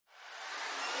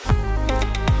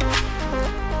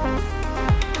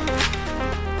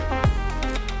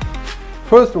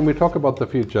first, when we talk about the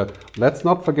future, let's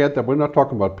not forget that we're not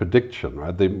talking about prediction,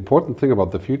 right? The important thing about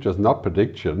the future is not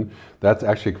prediction. That's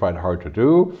actually quite hard to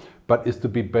do, but is to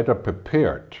be better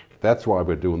prepared. That's why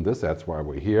we're doing this. That's why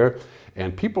we're here.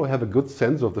 And people have a good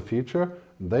sense of the future,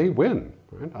 they win.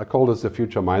 Right? I call this the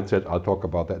future mindset. I'll talk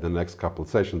about that in the next couple of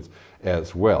sessions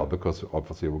as well, because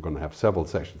obviously we're going to have several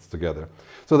sessions together.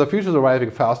 So the future is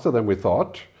arriving faster than we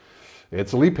thought.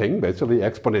 It's leaping, basically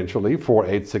exponentially, 4,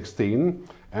 8, 16,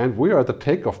 and we are at the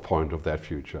takeoff point of that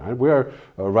future. And we are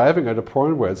arriving at a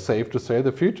point where it's safe to say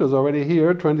the future is already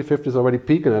here. 2050 is already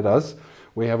peeking at us.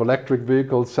 We have electric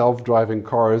vehicles, self-driving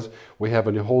cars. We have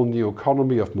a whole new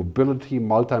economy of mobility,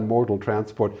 multimodal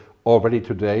transport already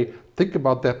today. Think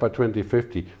about that by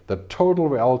 2050. The total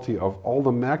reality of all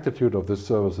the magnitude of these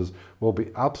services will be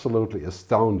absolutely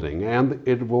astounding, and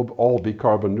it will all be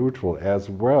carbon neutral as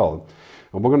well.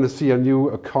 And we're going to see a new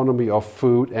economy of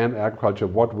food and agriculture,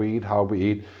 what we eat, how we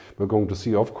eat. We're going to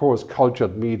see, of course,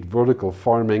 cultured meat, vertical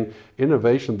farming.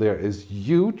 Innovation there is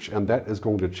huge, and that is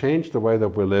going to change the way that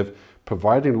we live,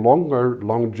 providing longer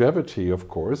longevity, of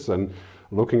course, and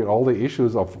looking at all the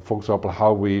issues of, for example,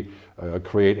 how we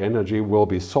create energy will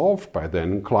be solved by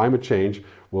then. Climate change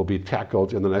will be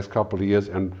tackled in the next couple of years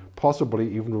and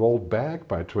possibly even rolled back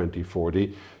by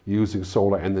 2040 using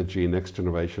solar energy, next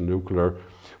generation nuclear.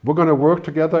 We're going to work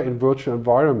together in virtual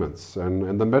environments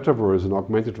and the metaverse and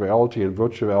augmented reality and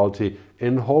virtual reality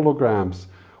in holograms.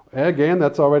 Again,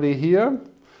 that's already here,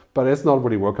 but it's not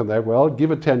really working that well.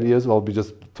 Give it 10 years, it'll be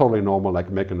just totally normal,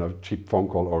 like making a cheap phone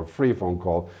call or a free phone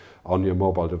call on your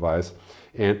mobile device.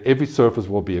 And every surface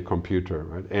will be a computer,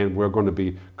 right? And we're going to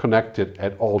be connected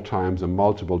at all times in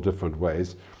multiple different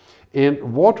ways. And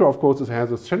water, of course,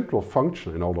 has a central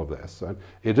function in all of this. Right?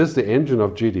 It is the engine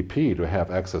of GDP to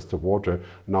have access to water.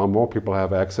 Now more people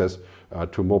have access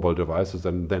to mobile devices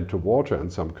than to water in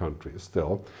some countries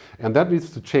still. And that needs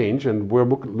to change, and we're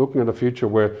looking at a future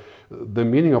where the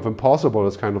meaning of impossible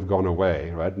has kind of gone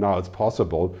away. Right? Now it's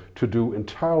possible to do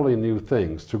entirely new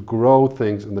things, to grow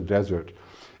things in the desert.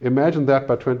 Imagine that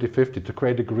by 2050, to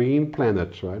create a green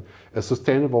planet, right? A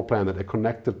sustainable planet, a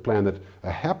connected planet, a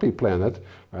happy planet.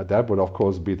 Right? That would, of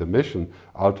course, be the mission,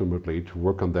 ultimately, to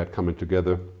work on that coming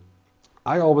together.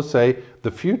 I always say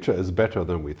the future is better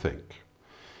than we think.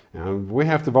 And we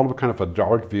have developed kind of a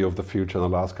dark view of the future in the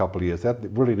last couple of years. That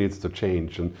really needs to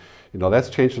change. And let's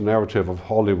change the narrative of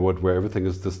Hollywood, where everything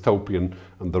is dystopian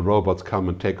and the robots come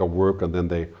and take our work and then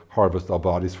they harvest our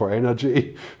bodies for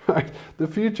energy. Right? The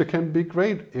future can be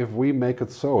great if we make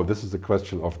it so. This is a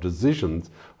question of decisions,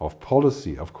 of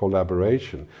policy, of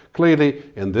collaboration. Clearly,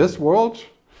 in this world,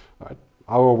 right,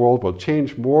 our world will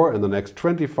change more in the next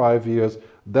 25 years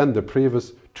than the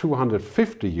previous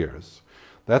 250 years.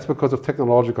 That's because of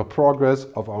technological progress,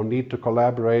 of our need to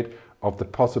collaborate, of the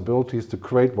possibilities to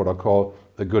create what I call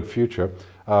a good future.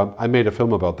 I made a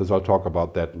film about this, I'll talk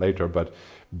about that later, but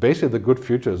basically the good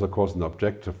future is, of course, an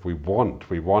objective we want.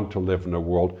 We want to live in a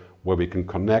world where we can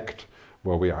connect,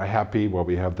 where we are happy, where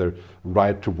we have the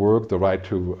right to work, the right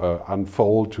to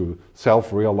unfold, to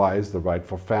self-realize, the right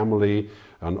for family,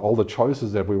 and all the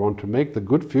choices that we want to make. The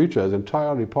good future is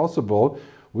entirely possible.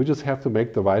 We just have to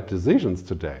make the right decisions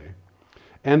today.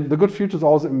 And the good future is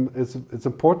also, it's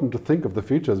important to think of the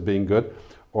future as being good,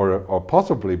 or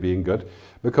possibly being good,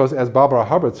 because as Barbara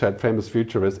Hubbard said, famous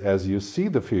futurist, as you see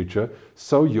the future,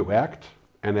 so you act,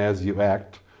 and as you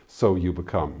act, so you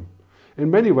become.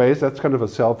 In many ways, that's kind of a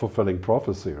self-fulfilling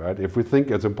prophecy, right? If we think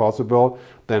it's impossible,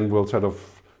 then we'll sort of,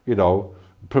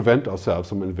 prevent ourselves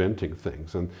from inventing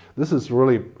things. And this is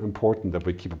really important that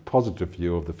we keep a positive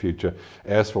view of the future,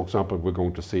 as, for example, we're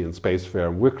going to see in Spacefarer.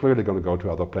 And we're clearly going to go to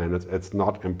other planets. It's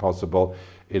not impossible.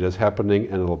 It is happening,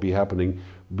 and it'll be happening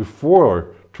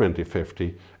before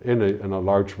 2050 in a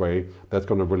large way that's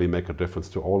going to really make a difference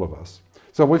to all of us.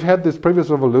 So we've had these previous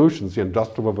revolutions, the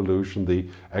Industrial Revolution, the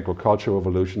Agricultural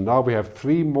Revolution. Now we have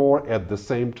 3 more at the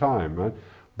same time, right?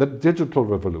 The Digital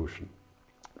Revolution,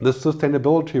 the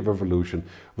Sustainability Revolution,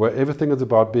 where everything is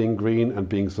about being green and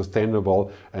being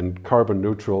sustainable and carbon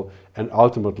neutral, and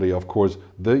ultimately, of course,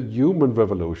 the Human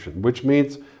Revolution, which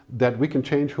means that we can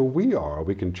change who we are,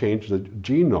 we can change the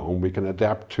genome, we can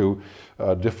adapt to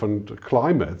different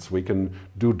climates, we can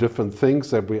do different things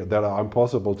that are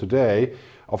impossible today.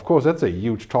 Of course, that's a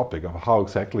huge topic of how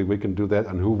exactly we can do that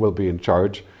and who will be in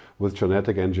charge with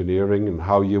genetic engineering and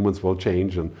how humans will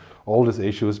change and all these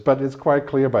issues. But it's quite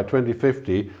clear by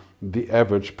 2050, the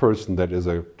average person that is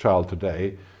a child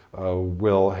today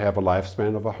will have a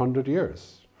lifespan of 100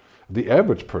 years. The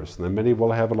average person, and many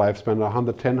will have a lifespan of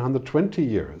 110, 120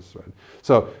 years. Right?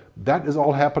 So that is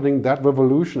all happening. That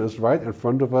revolution is right in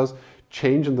front of us.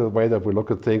 changing the way that we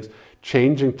look at things,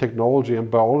 changing technology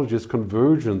and biology's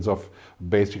convergence of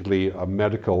basically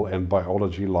medical and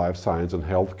biology, life science and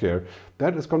healthcare.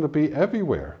 That is going to be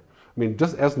everywhere. I mean,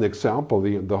 just as an example,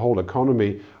 the whole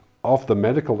economy of the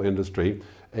medical industry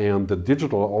and the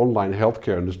digital online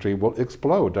healthcare industry will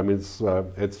explode. I mean,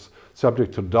 it's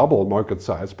subject to double market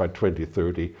size by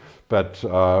 2030. But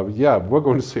yeah, we're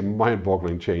going to see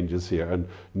mind-boggling changes here and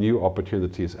new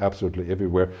opportunities absolutely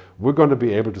everywhere. We're going to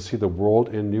be able to see the world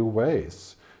in new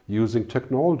ways using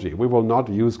technology. We will not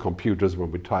use computers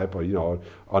when we type,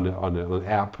 on an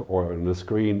app or on a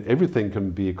screen. Everything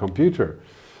can be a computer.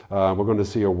 We're going to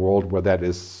see a world where that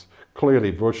is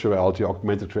clearly virtual reality,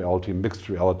 augmented reality, mixed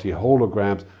reality,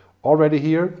 holograms, already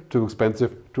here, too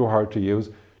expensive, too hard to use.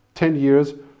 10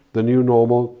 years, the new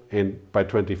normal, and by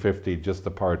 2050, just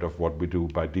a part of what we do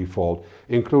by default,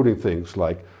 including things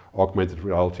like augmented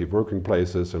reality, working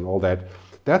places and all that.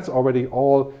 That's already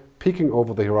all peeking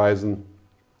over the horizon.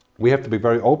 We have to be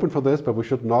very open for this, but we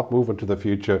should not move into the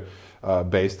future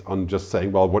based on just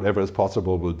saying, well, whatever is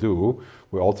possible we'll do.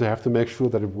 We also have to make sure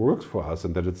that it works for us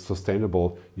and that it's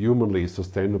sustainable, humanly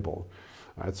sustainable.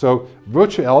 Right? So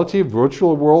virtuality,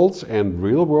 virtual worlds and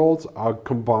real worlds are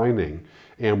combining.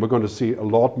 And we're going to see a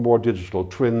lot more digital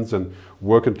twins and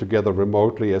working together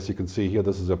remotely. As you can see here,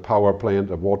 this is a power plant,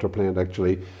 a water plant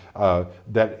actually,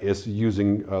 that is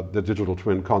using the digital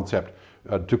twin concept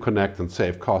to connect and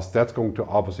save costs. That's going to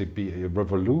obviously be a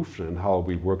revolution in how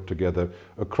we work together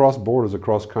across borders,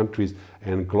 across countries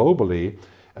and globally.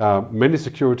 Many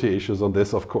security issues on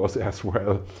this, of course, as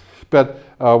well. But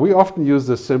we often use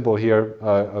this symbol here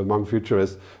among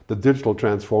futurists, the digital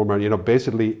transformer.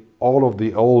 Basically all of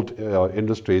the old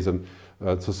industries and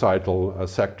societal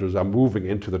sectors are moving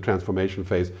into the transformation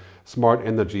phase. Smart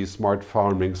energy, smart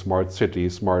farming, smart city,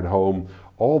 smart home,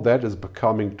 all that is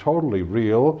becoming totally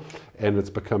real, and it's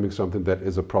becoming something that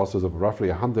is a process of roughly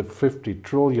 $150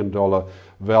 trillion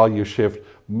value shift.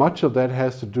 Much of that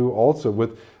has to do also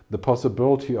with the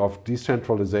possibility of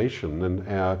decentralization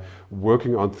and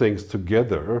working on things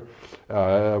together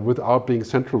without being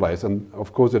centralized. And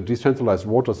of course, a decentralized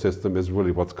water system is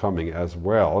really what's coming as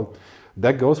well.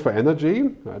 That goes for energy,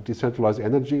 decentralized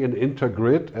energy, and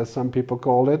intergrid, as some people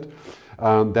call it.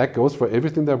 That goes for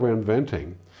everything that we're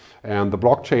inventing. And the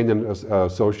blockchain and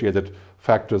associated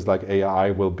factors like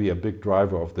AI will be a big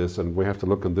driver of this, and we have to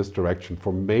look in this direction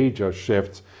for major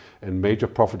shifts and major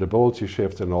profitability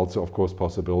shifts, and also, of course,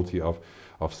 possibility of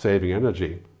saving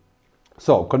energy.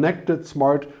 So connected,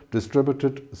 smart,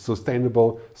 distributed,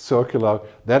 sustainable, circular,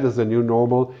 that is the new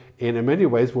normal. And in many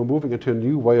ways, we're moving into a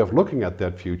new way of looking at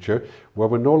that future, where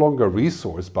we're no longer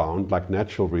resource bound like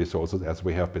natural resources as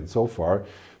we have been so far,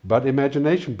 but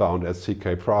imagination bound, as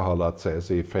C.K. Prahalad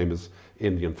says, a famous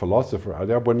Indian philosopher.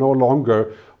 We're no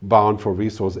longer bound for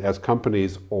resources as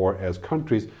companies or as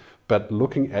countries, but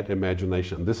looking at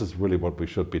imagination. This is really what we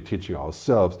should be teaching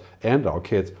ourselves and our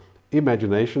kids.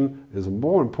 Imagination is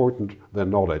more important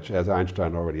than knowledge, as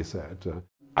Einstein already said.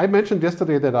 I mentioned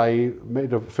yesterday that I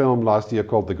made a film last year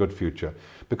called The Good Future,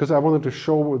 because I wanted to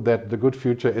show that the good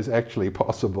future is actually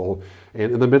possible.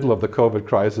 And in the middle of the COVID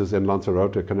crisis in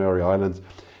Lanzarote, Canary Islands,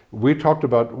 we talked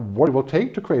about what it will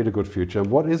take to create a good future and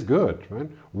what is good, right?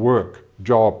 Work,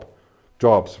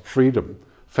 jobs, freedom,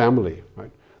 family,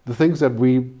 right? The things that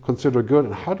we consider good,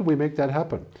 and how do we make that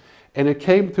happen? And it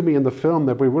came to me in the film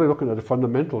that we're really looking at a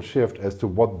fundamental shift as to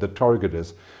what the target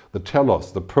is, the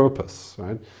telos, the purpose,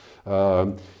 right?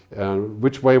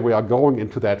 Which way we are going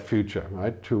into that future,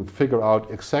 right? To figure out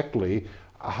exactly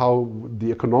how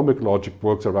the economic logic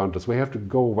works around us. We have to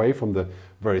go away from the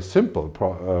very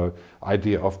simple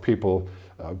idea of people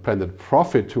planet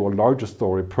profit to a larger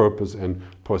story, purpose and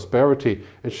prosperity,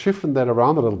 and shifting that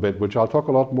around a little bit, which I'll talk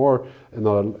a lot more at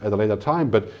a later time.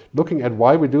 But looking at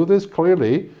why we do this,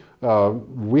 clearly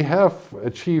we have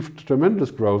achieved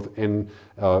tremendous growth in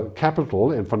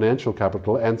capital, in financial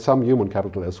capital, and some human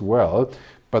capital as well.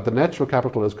 But the natural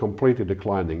capital is completely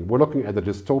declining. We're looking at a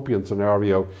dystopian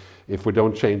scenario if we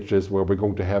don't change this, where we're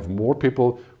going to have more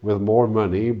people with more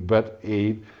money, but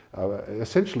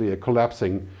essentially a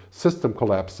collapsing system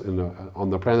collapse on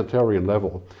the planetarian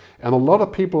level. And a lot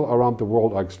of people around the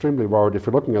world are extremely worried. If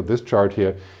you're looking at this chart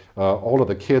here, all of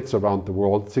the kids around the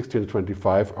world, 16 to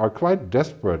 25, are quite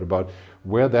desperate about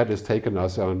where that has taken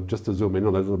us. And just to zoom in a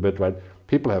little bit, right?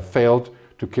 People have failed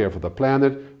to care for the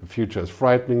planet. The future is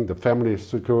frightening. The family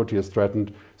security is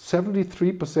threatened.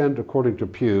 73%, according to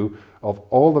Pew, of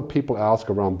all the people asked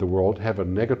around the world have a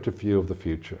negative view of the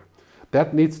future.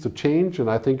 That needs to change, and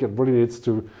I think it really needs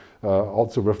to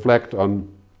also reflect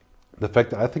on the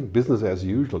fact that I think business as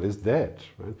usual is dead.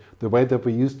 Right? The way that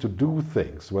we used to do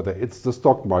things, whether it's the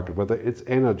stock market, whether it's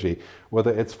energy,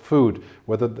 whether it's food,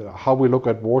 how we look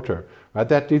at water, right?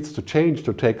 That needs to change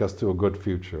to take us to a good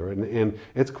future. And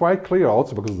it's quite clear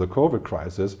also because of the COVID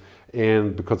crisis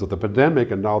and because of the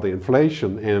pandemic and now the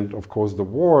inflation and of course the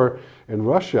war in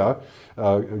Russia,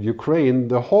 Ukraine,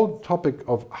 the whole topic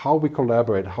of how we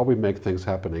collaborate, how we make things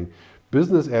happening.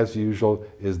 Business as usual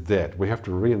is dead. We have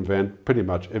to reinvent pretty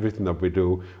much everything that we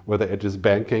do, whether it is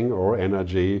banking or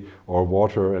energy or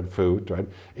water and food, right?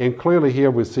 And clearly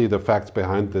here we see the facts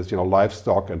behind this.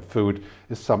 Livestock and food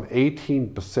is some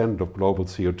 18% of global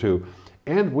CO2.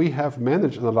 And we have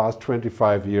managed in the last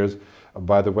 25 years,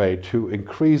 by the way, to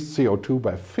increase CO2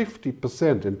 by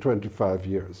 50% in 25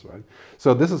 years, right?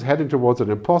 So this is heading towards an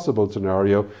impossible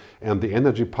scenario, and the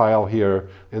energy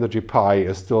pie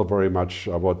is still very much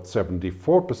about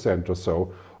 74% or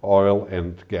so oil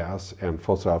and gas and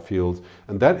fossil fuels,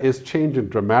 and that is changing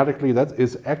dramatically. That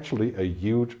is actually a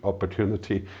huge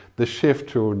opportunity. The shift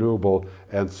to renewable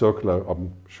and circular,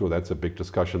 I'm sure that's a big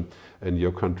discussion in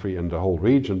your country and the whole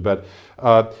region, but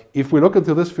if we look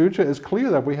into this future, it's clear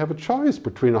that we have a choice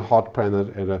between a hot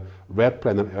planet and a red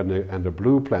planet and a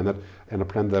blue planet, and a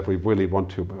planet that we really want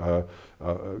to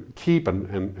keep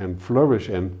and flourish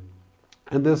in.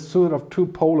 And there's sort of two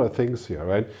polar things here,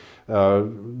 right?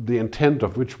 The intent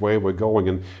of which way we're going.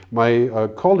 And my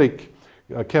colleague,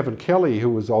 Kevin Kelly,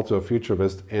 who is also a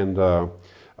futurist and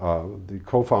the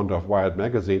co-founder of Wired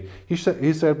Magazine, he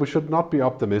said we should not be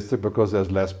optimistic because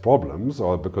there's less problems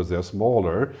or because they're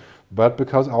smaller, but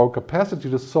because our capacity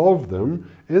to solve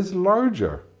them is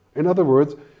larger. In other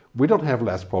words, we don't have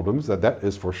less problems, that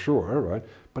is for sure, right?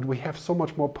 But we have so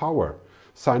much more power,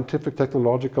 scientific,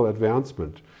 technological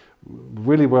advancement.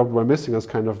 Really what we're missing is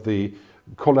kind of the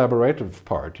collaborative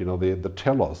part, the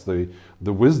telos,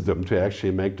 the wisdom to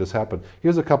actually make this happen.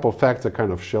 Here's a couple of facts that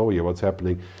kind of show you what's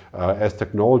happening as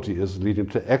technology is leading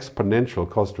to exponential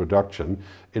cost reduction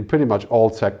in pretty much all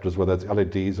sectors, whether it's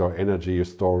LEDs or energy or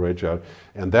storage,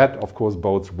 and that of course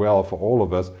bodes well for all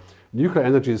of us. Nuclear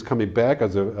energy is coming back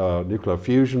as a nuclear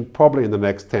fusion, probably in the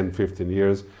next 10, 15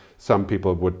 years. Some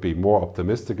people would be more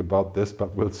optimistic about this,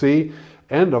 but we'll see.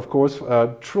 And of course,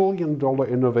 trillion-dollar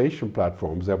innovation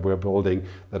platforms that we're building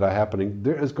that are happening.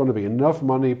 There is going to be enough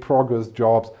money, progress,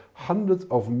 jobs, hundreds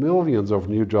of millions of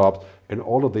new jobs in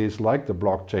all of these, like the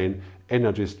blockchain,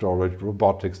 energy storage,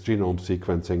 robotics, genome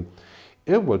sequencing.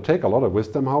 It will take a lot of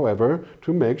wisdom, however,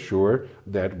 to make sure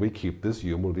that we keep this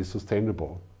humanly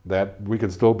sustainable, that we can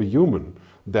still be human,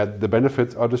 that the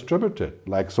benefits are distributed.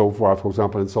 Like so far, for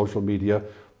example, in social media,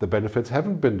 the benefits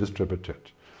haven't been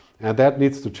distributed. And that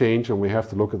needs to change, and we have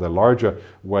to look at the larger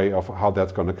way of how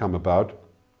that's going to come about.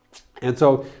 And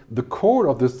so the core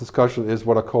of this discussion is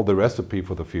what I call the recipe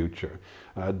for the future.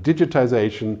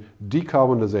 Digitization,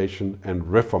 decarbonization, and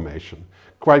reformation.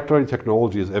 Quite clearly,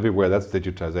 technology is everywhere. That's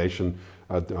digitization,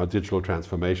 digital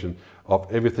transformation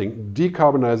of everything.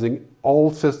 Decarbonizing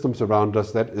all systems around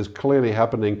us, that is clearly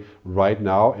happening right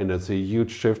now, and it's a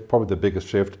huge shift, probably the biggest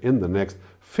shift in the next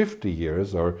 50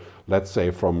 years, or let's say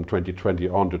from 2020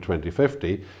 on to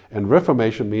 2050. And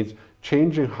reformation means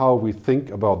changing how we think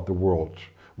about the world,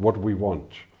 what we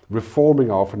want, reforming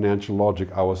our financial logic,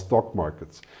 our stock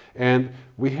markets. And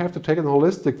we have to take a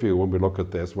holistic view when we look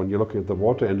at this. When you're looking at the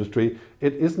water industry,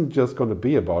 it isn't just going to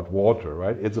be about water,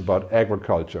 right? It's about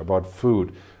agriculture, about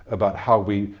food, about how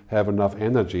we have enough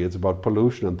energy. It's about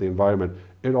pollution and the environment.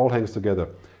 It all hangs together.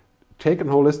 Take a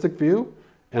holistic view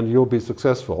and you'll be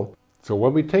successful. So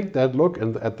when we take that look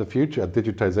at the future, at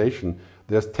digitization,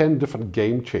 there's 10 different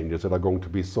game changers that are going to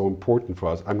be so important for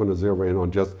us. I'm going to zero in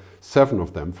on just 7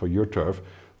 of them for your turf.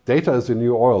 Data is the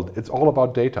new oil. It's all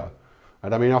about data.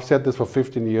 And I mean, I've said this for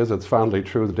 15 years. It's finally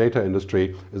true. The data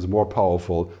industry is more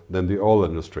powerful than the oil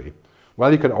industry.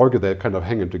 Well, you can argue they're kind of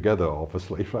hanging together,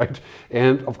 obviously, right?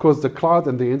 And of course, the cloud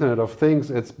and the Internet of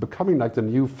Things, it's becoming like the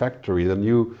new factory, the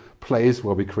new place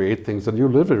where we create things, the new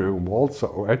living room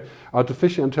also, right?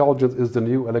 Artificial intelligence is the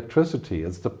new electricity.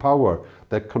 It's the power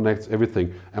that connects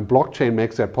everything. And blockchain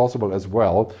makes that possible as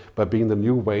well by being the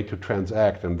new way to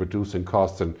transact and reducing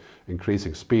costs and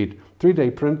increasing speed.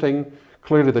 3D printing,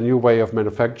 clearly the new way of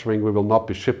manufacturing. We will not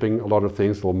be shipping a lot of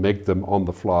things. We'll make them on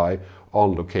the fly,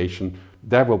 on location.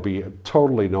 That will be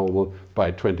totally normal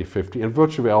by 2050. And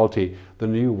virtual reality, the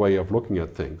new way of looking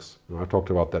at things. I talked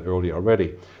about that earlier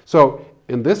already. So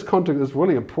in this context, it's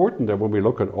really important that when we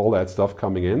look at all that stuff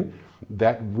coming in,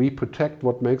 that we protect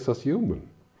what makes us human.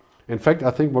 In fact,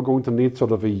 I think we're going to need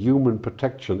sort of a human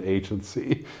protection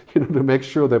agency, to make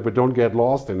sure that we don't get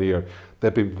lost in here,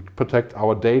 that we protect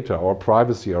our data, our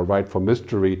privacy, our right for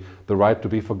mystery, the right to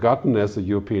be forgotten, as the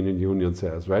European Union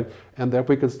says, right? And that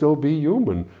we can still be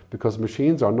human, because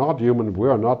machines are not human, we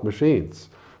are not machines,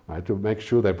 right? To make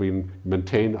sure that we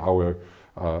maintain our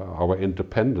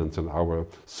independence and our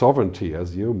sovereignty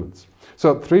as humans.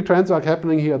 So 3 trends are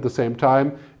happening here at the same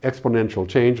time: exponential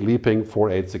change, leaping 4,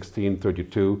 8, 16,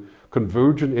 32,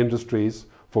 convergent industries.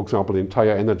 For example, the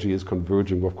entire energy is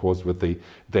converging, of course, with the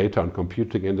data and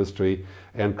computing industry,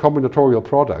 and combinatorial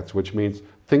products, which means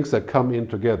things that come in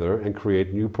together and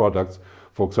create new products.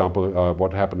 For example,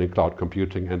 what happened in cloud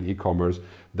computing and e-commerce.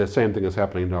 The same thing is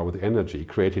happening now with energy,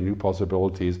 creating new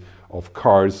possibilities of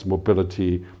cars,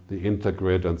 mobility, the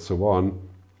intergrid, and so on.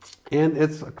 And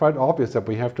it's quite obvious that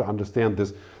we have to understand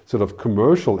this sort of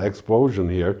commercial explosion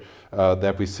here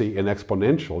that we see in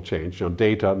exponential change,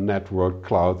 data, network,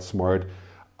 cloud, smart,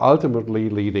 ultimately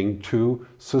leading to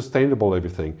sustainable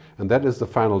everything. And that is the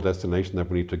final destination that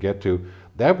we need to get to.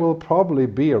 That will probably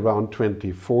be around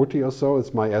 2040 or so.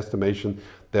 It's my estimation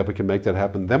that we can make that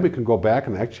happen. Then we can go back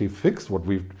and actually fix what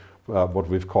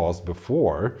we've caused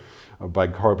before by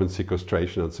carbon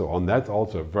sequestration and so on. That's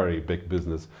also a very big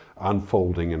business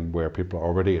unfolding, and where people are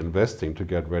already investing to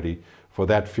get ready for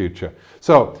that future.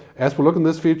 So as we look in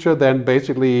this future, then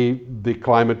basically the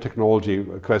climate technology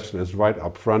question is right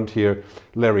up front here.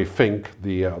 Larry Fink,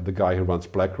 the guy who runs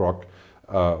BlackRock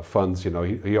funds,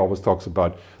 he always talks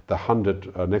about the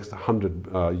next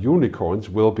 100 unicorns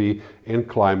will be in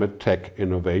climate tech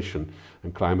innovation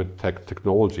and climate tech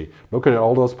technology. Looking at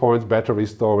all those points: battery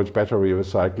storage, battery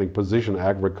recycling, precision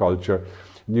agriculture,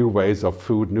 new ways of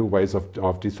food, new ways of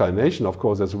desalination, of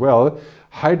course, as well,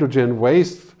 hydrogen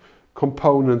waste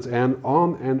components, and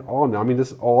on and on. I mean,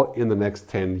 this is all in the next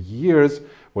 10 years.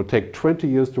 Will take 20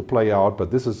 years to play out, but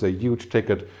this is a huge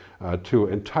ticket to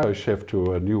entire shift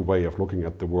to a new way of looking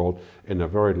at the world in a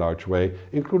very large way,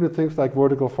 including things like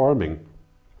vertical farming,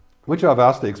 which are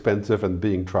vastly expensive and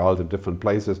being trialed in different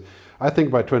places. I think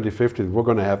by 2050 we're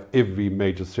going to have every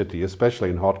major city, especially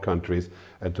in hot countries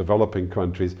and developing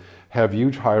countries, have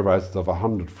huge high-rises of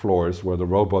 100 floors where the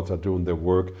robots are doing their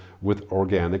work with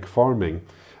organic farming.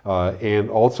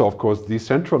 And also, of course,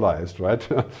 decentralized, right?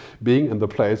 Being in the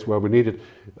place where we need it.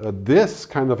 This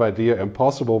kind of idea,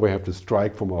 impossible, we have to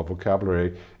strike from our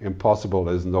vocabulary. Impossible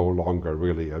is no longer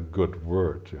really a good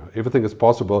word. Everything is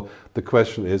possible. The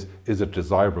question is it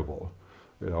desirable?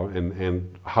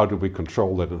 And how do we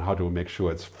control it, and how do we make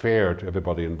sure it's fair to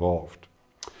everybody involved?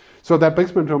 So that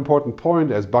brings me to an important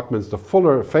point. As Buckminster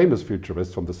Fuller, a famous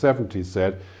futurist from the 70s,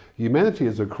 said, humanity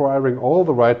is acquiring all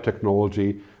the right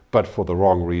technology, but for the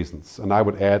wrong reasons. And I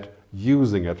would add,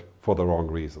 using it for the wrong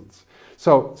reasons.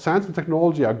 So science and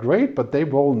technology are great, but they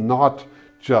will not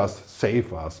just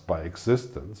save us by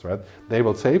existence, right? They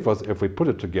will save us if we put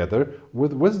it together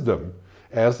with wisdom.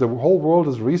 As the whole world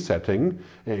is resetting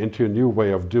into a new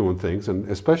way of doing things, and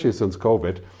especially since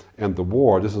COVID and the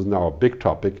war, this is now a big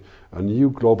topic, a new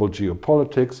global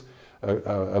geopolitics,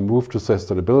 a move to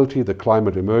sustainability, the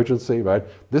climate emergency, right?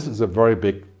 This is a very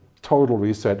big total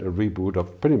reset, a reboot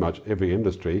of pretty much every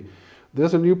industry.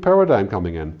 There's a new paradigm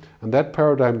coming in, and that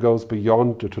paradigm goes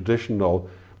beyond the traditional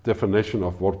definition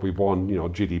of what we want,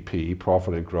 GDP,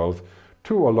 profit and growth,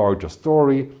 to a larger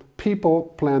story: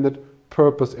 people, planet,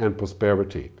 purpose and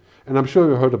prosperity. And I'm sure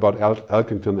you heard about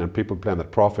Elkington and People, Planet,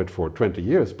 Profit for 20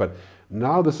 years, but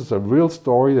now this is a real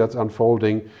story that's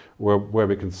unfolding where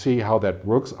we can see how that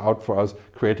works out for us,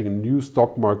 creating new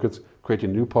stock markets,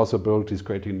 creating new possibilities,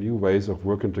 creating new ways of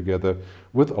working together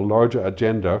with a larger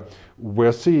agenda,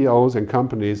 where CEOs and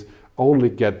companies only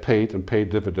get paid and pay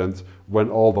dividends when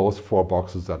all those 4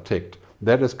 boxes are ticked.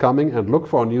 That is coming, and look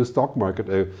for a new stock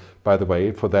market, by the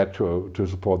way, for that to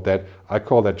support that. I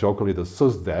call that jokingly the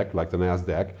SUSDAC, like the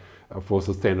NASDAQ, for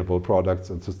sustainable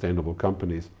products and sustainable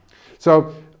companies.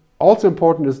 So also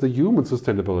important is the human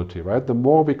sustainability, right? The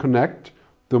more we connect,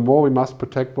 the more we must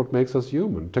protect what makes us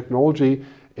human. Technology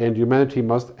and humanity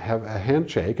must have a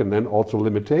handshake, and then also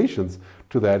limitations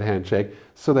to that handshake,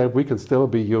 so that we can still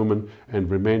be human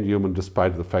and remain human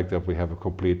despite the fact that we have a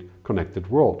complete connected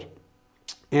world.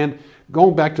 And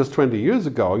going back just 20 years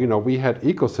ago, we had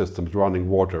ecosystems running: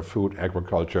 water, food,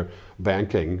 agriculture,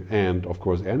 banking, and of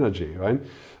course energy, right?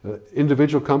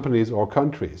 Individual companies or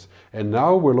countries. And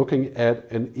now we're looking at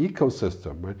an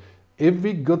ecosystem, right?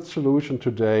 Every good solution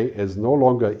today is no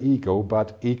longer ego,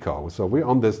 but eco. So we're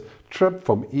on this trip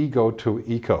from ego to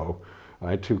eco.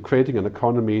 right, to creating an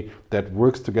economy that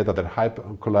works together, that hyper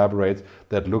collaborates,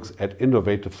 that looks at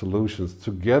innovative solutions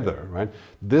together, right?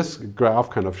 This graph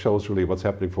kind of shows really what's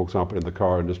happening, for example, in the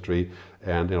car industry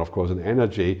and of course in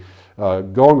energy,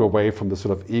 going away from the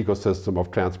sort of ecosystem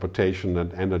of transportation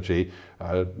and energy,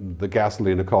 the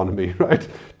gasoline economy, right,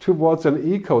 towards an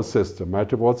ecosystem, right,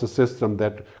 towards a system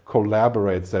that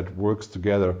collaborates, that works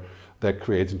together, that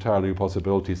creates entirely new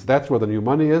possibilities. That's where the new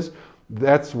money is.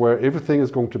 That's where everything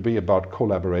is going to be about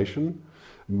collaboration,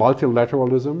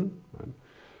 multilateralism, right?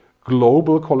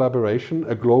 Global collaboration,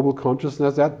 a global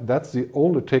consciousness. That's the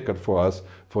only ticket for us,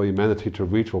 for humanity to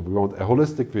reach what we want, a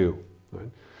holistic view.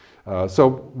 Right? So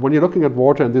when you're looking at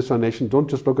water and desalination, don't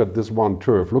just look at this one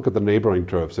turf, look at the neighboring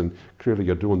turfs, and clearly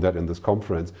you're doing that in this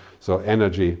conference. So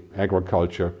energy,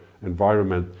 agriculture,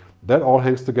 environment, that all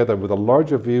hangs together. With a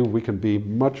larger view, we can be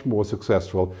much more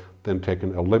successful than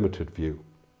taking a limited view.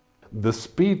 The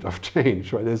speed of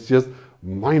change, right, is just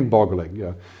mind-boggling.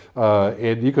 Yeah.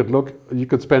 And you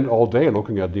could spend all day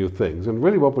looking at new things. And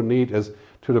really what we need is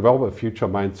to develop a future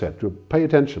mindset, to pay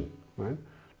attention, right,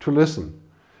 to listen.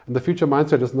 And the future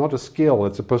mindset is not a skill,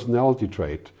 it's a personality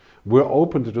trait. We're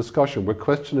open to discussion, we're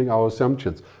questioning our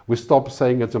assumptions. We stop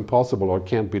saying it's impossible or it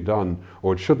can't be done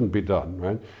or it shouldn't be done,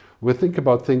 right? We think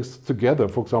about things together,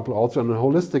 for example, also in a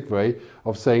holistic way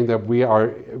of saying that we are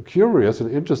curious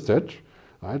and interested,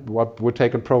 right? We're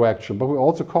taking proaction, but we're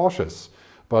also cautious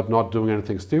about not doing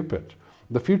anything stupid.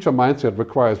 The future mindset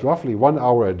requires roughly 1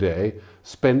 hour a day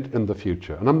spent in the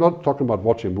future. And I'm not talking about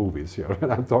watching movies here,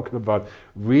 right? I'm talking about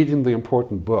reading the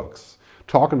important books,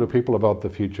 talking to people about the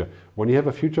future. When you have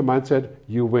a future mindset,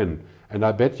 you win. And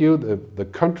I bet you the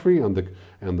country and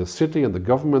the city and the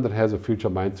government that has a future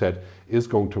mindset is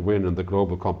going to win in the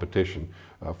global competition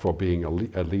for being a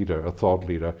leader, a thought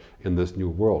leader in this new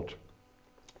world.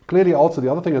 Clearly also the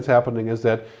other thing that's happening is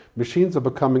that machines are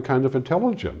becoming kind of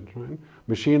intelligent. Right?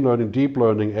 Machine learning, deep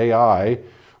learning, AI,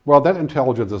 well, that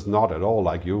intelligence is not at all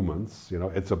like humans. You know,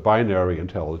 it's a binary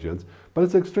intelligence, but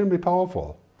it's extremely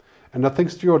powerful. And I think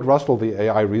Stuart Russell, the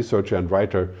AI researcher and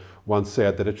writer, once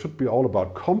said that it should be all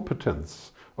about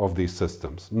competence of these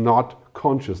systems, not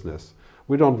consciousness.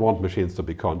 We don't want machines to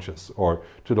be conscious or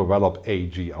to develop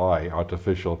AGI,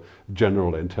 artificial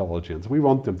general intelligence. We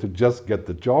want them to just get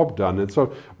the job done. And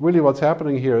so really what's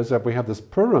happening here is that we have this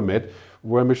pyramid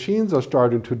where machines are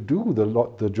starting to do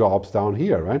the jobs down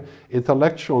here, right?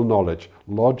 Intellectual knowledge,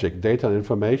 logic, data and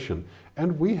information.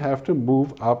 And we have to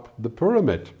move up the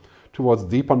pyramid towards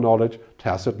deeper knowledge,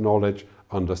 tacit knowledge,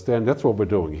 understand. That's what we're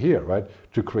doing here, right?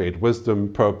 To create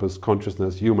wisdom, purpose,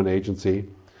 consciousness, human agency.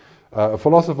 A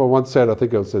philosopher once said, I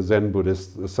think it was a Zen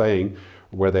Buddhist saying,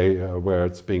 where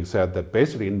it's being said that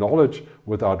basically knowledge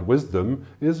without wisdom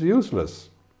is useless.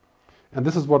 And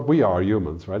this is what we are,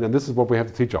 humans, right? And this is what we have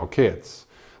to teach our kids.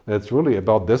 It's really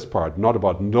about this part, not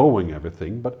about knowing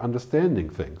everything, but understanding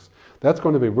things. That's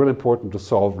going to be really important to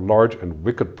solve large and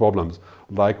wicked problems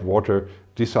like water,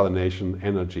 desalination,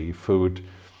 energy, food.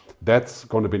 That's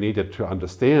going to be needed to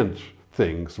understand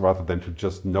things rather than to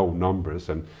just know numbers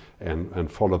and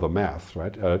follow the math,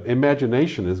 right?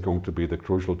 Imagination is going to be the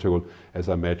crucial tool, as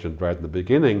I mentioned right in the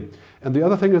beginning. And the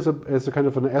other thing is a kind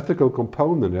of an ethical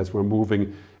component as we're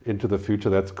moving into the future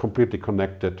that's completely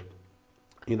connected.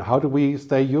 You know, how do we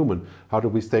stay human? How do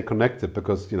we stay connected?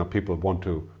 Because, you know, people want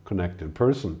to connect in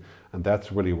person. And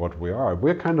that's really what we are.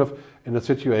 We're kind of in a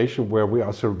situation where we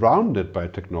are surrounded by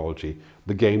technology.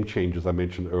 The game changers I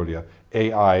mentioned earlier,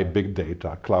 AI, big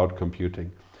data, cloud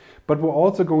computing. But we're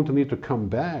also going to need to come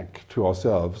back to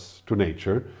ourselves, to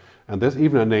nature. And there's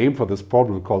even a name for this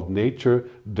problem called nature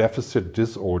deficit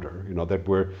disorder. You know, that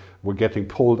we're getting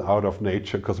pulled out of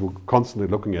nature because we're constantly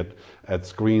looking at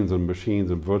screens and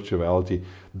machines and virtual reality.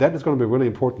 That is going to be really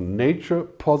important. Nature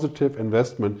positive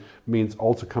investment means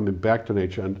also coming back to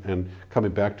nature and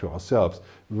coming back to ourselves.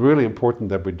 Really important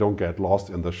that we don't get lost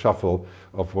in the shuffle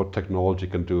of what technology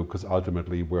can do, because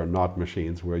ultimately we're not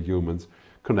machines, we're humans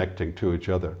connecting to each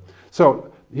other.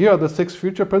 So here are the 6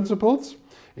 future principles.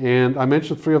 And I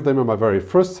mentioned 3 of them in my very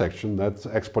first section. That's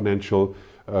exponential,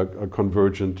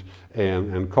 convergent,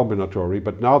 and combinatory.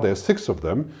 But now there's 6 of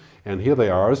them, and here they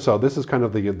are. So this is kind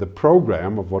of the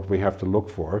program of what we have to look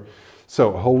for.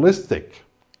 So holistic,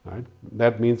 right?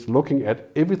 That means looking at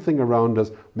everything around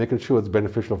us, making sure it's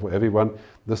beneficial for everyone.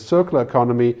 The circular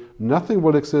economy, nothing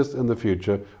will exist in the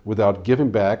future without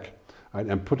giving back, right,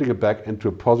 and putting it back into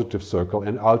a positive circle,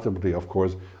 and ultimately, of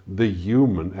course, the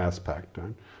human aspect.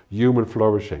 Right? Human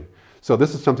flourishing. So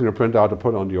this is something to print out and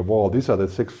put on your wall. These are the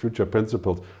 6 future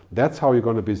principles. That's how you're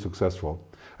going to be successful.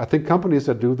 I think companies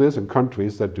that do this and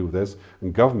countries that do this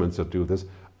and governments that do this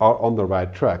are on the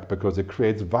right track, because it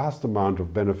creates vast amount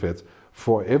of benefits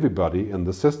for everybody in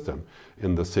the system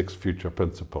in the 6 future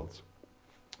principles.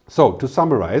 So to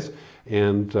summarize,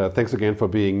 and thanks again for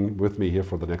being with me here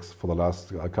for the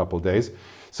last couple of days.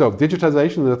 So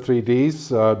digitization in the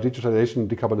 3Ds, digitization,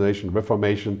 decarbonization,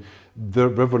 reformation, the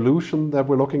revolution that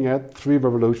we're looking at, 3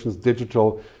 revolutions: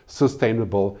 digital,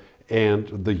 sustainable, and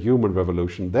the human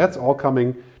revolution. That's all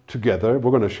coming together.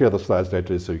 We're going to share the slides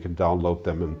later so you can download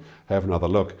them and have another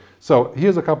look. So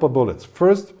here's a couple of bullets.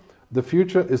 First, the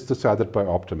future is decided by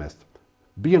optimists.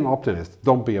 Be an optimist,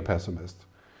 don't be a pessimist.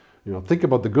 You know, think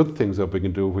about the good things that we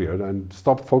can do here and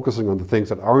stop focusing on the things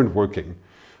that aren't working.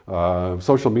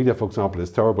 Social media, for example, is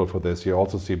terrible for this. You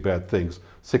also see bad things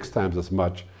 6 times as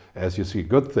much as you see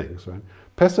good things. Right?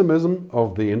 Pessimism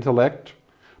of the intellect,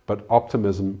 but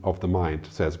optimism of the mind,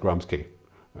 says Gramsci.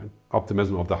 Right?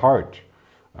 Optimism of the heart.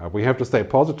 We have to stay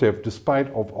positive despite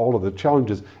of all of the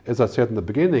challenges. As I said in the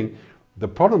beginning, the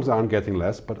problems aren't getting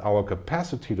less, but our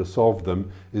capacity to solve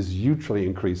them is hugely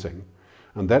increasing.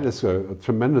 And that is a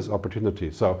tremendous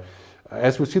opportunity. So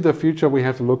as we see the future, we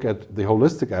have to look at the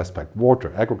holistic aspect: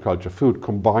 water, agriculture, food,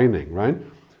 combining, right?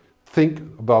 Think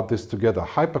about this together.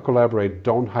 Hyper-collaborate,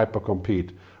 don't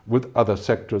hyper-compete with other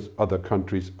sectors, other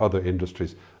countries, other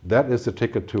industries. That is the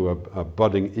ticket to a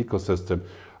budding ecosystem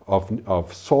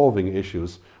of solving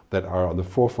issues that are on the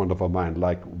forefront of our mind,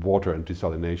 like water and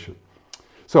desalination.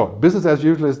 So business as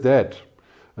usual is dead.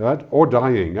 Right? Or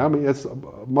dying. I mean,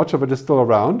 much of it is still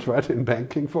around, right? In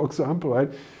banking, for example,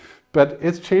 right? But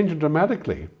it's changing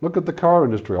dramatically. Look at the car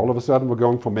industry. All of a sudden, we're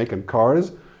going from making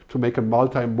cars to making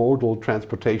multimodal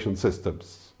transportation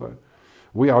systems. Right?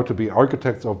 We are to be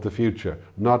architects of the future,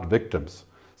 not victims,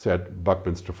 said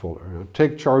Buckminster Fuller.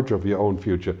 Take charge of your own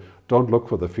future. Don't look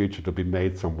for the future to be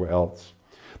made somewhere else.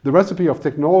 The recipe of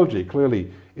technology,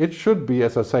 clearly, it should be,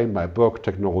 as I say in my book,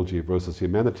 Technology versus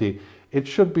Humanity, it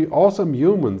should be awesome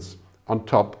humans on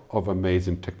top of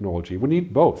amazing technology. We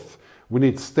need both. We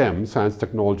need STEM, science,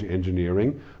 technology,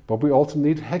 engineering, but we also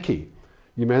need HECI,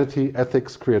 humanity,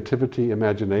 ethics, creativity,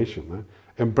 imagination.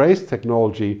 Embrace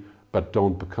technology, but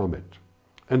don't become it.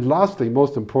 And lastly,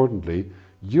 most importantly,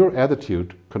 your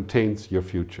attitude contains your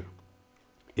future.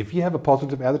 If you have a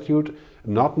positive attitude,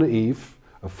 not naive,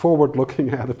 a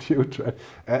forward-looking attitude, right?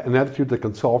 An attitude that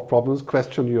can solve problems,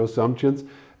 question your assumptions,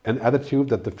 an attitude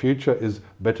that the future is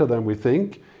better than we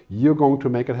think, you're going to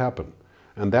make it happen.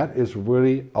 And that is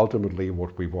really ultimately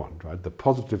what we want, right? The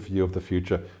positive view of the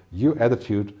future. Your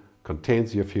attitude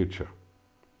contains your future.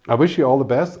 I wish you all the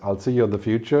best. I'll see you in the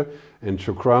future. And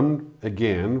shukran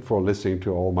again for listening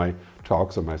to all my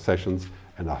talks and my sessions.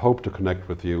 And I hope to connect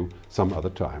with you some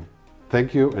other time.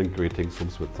 Thank you and greetings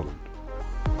from Switzerland.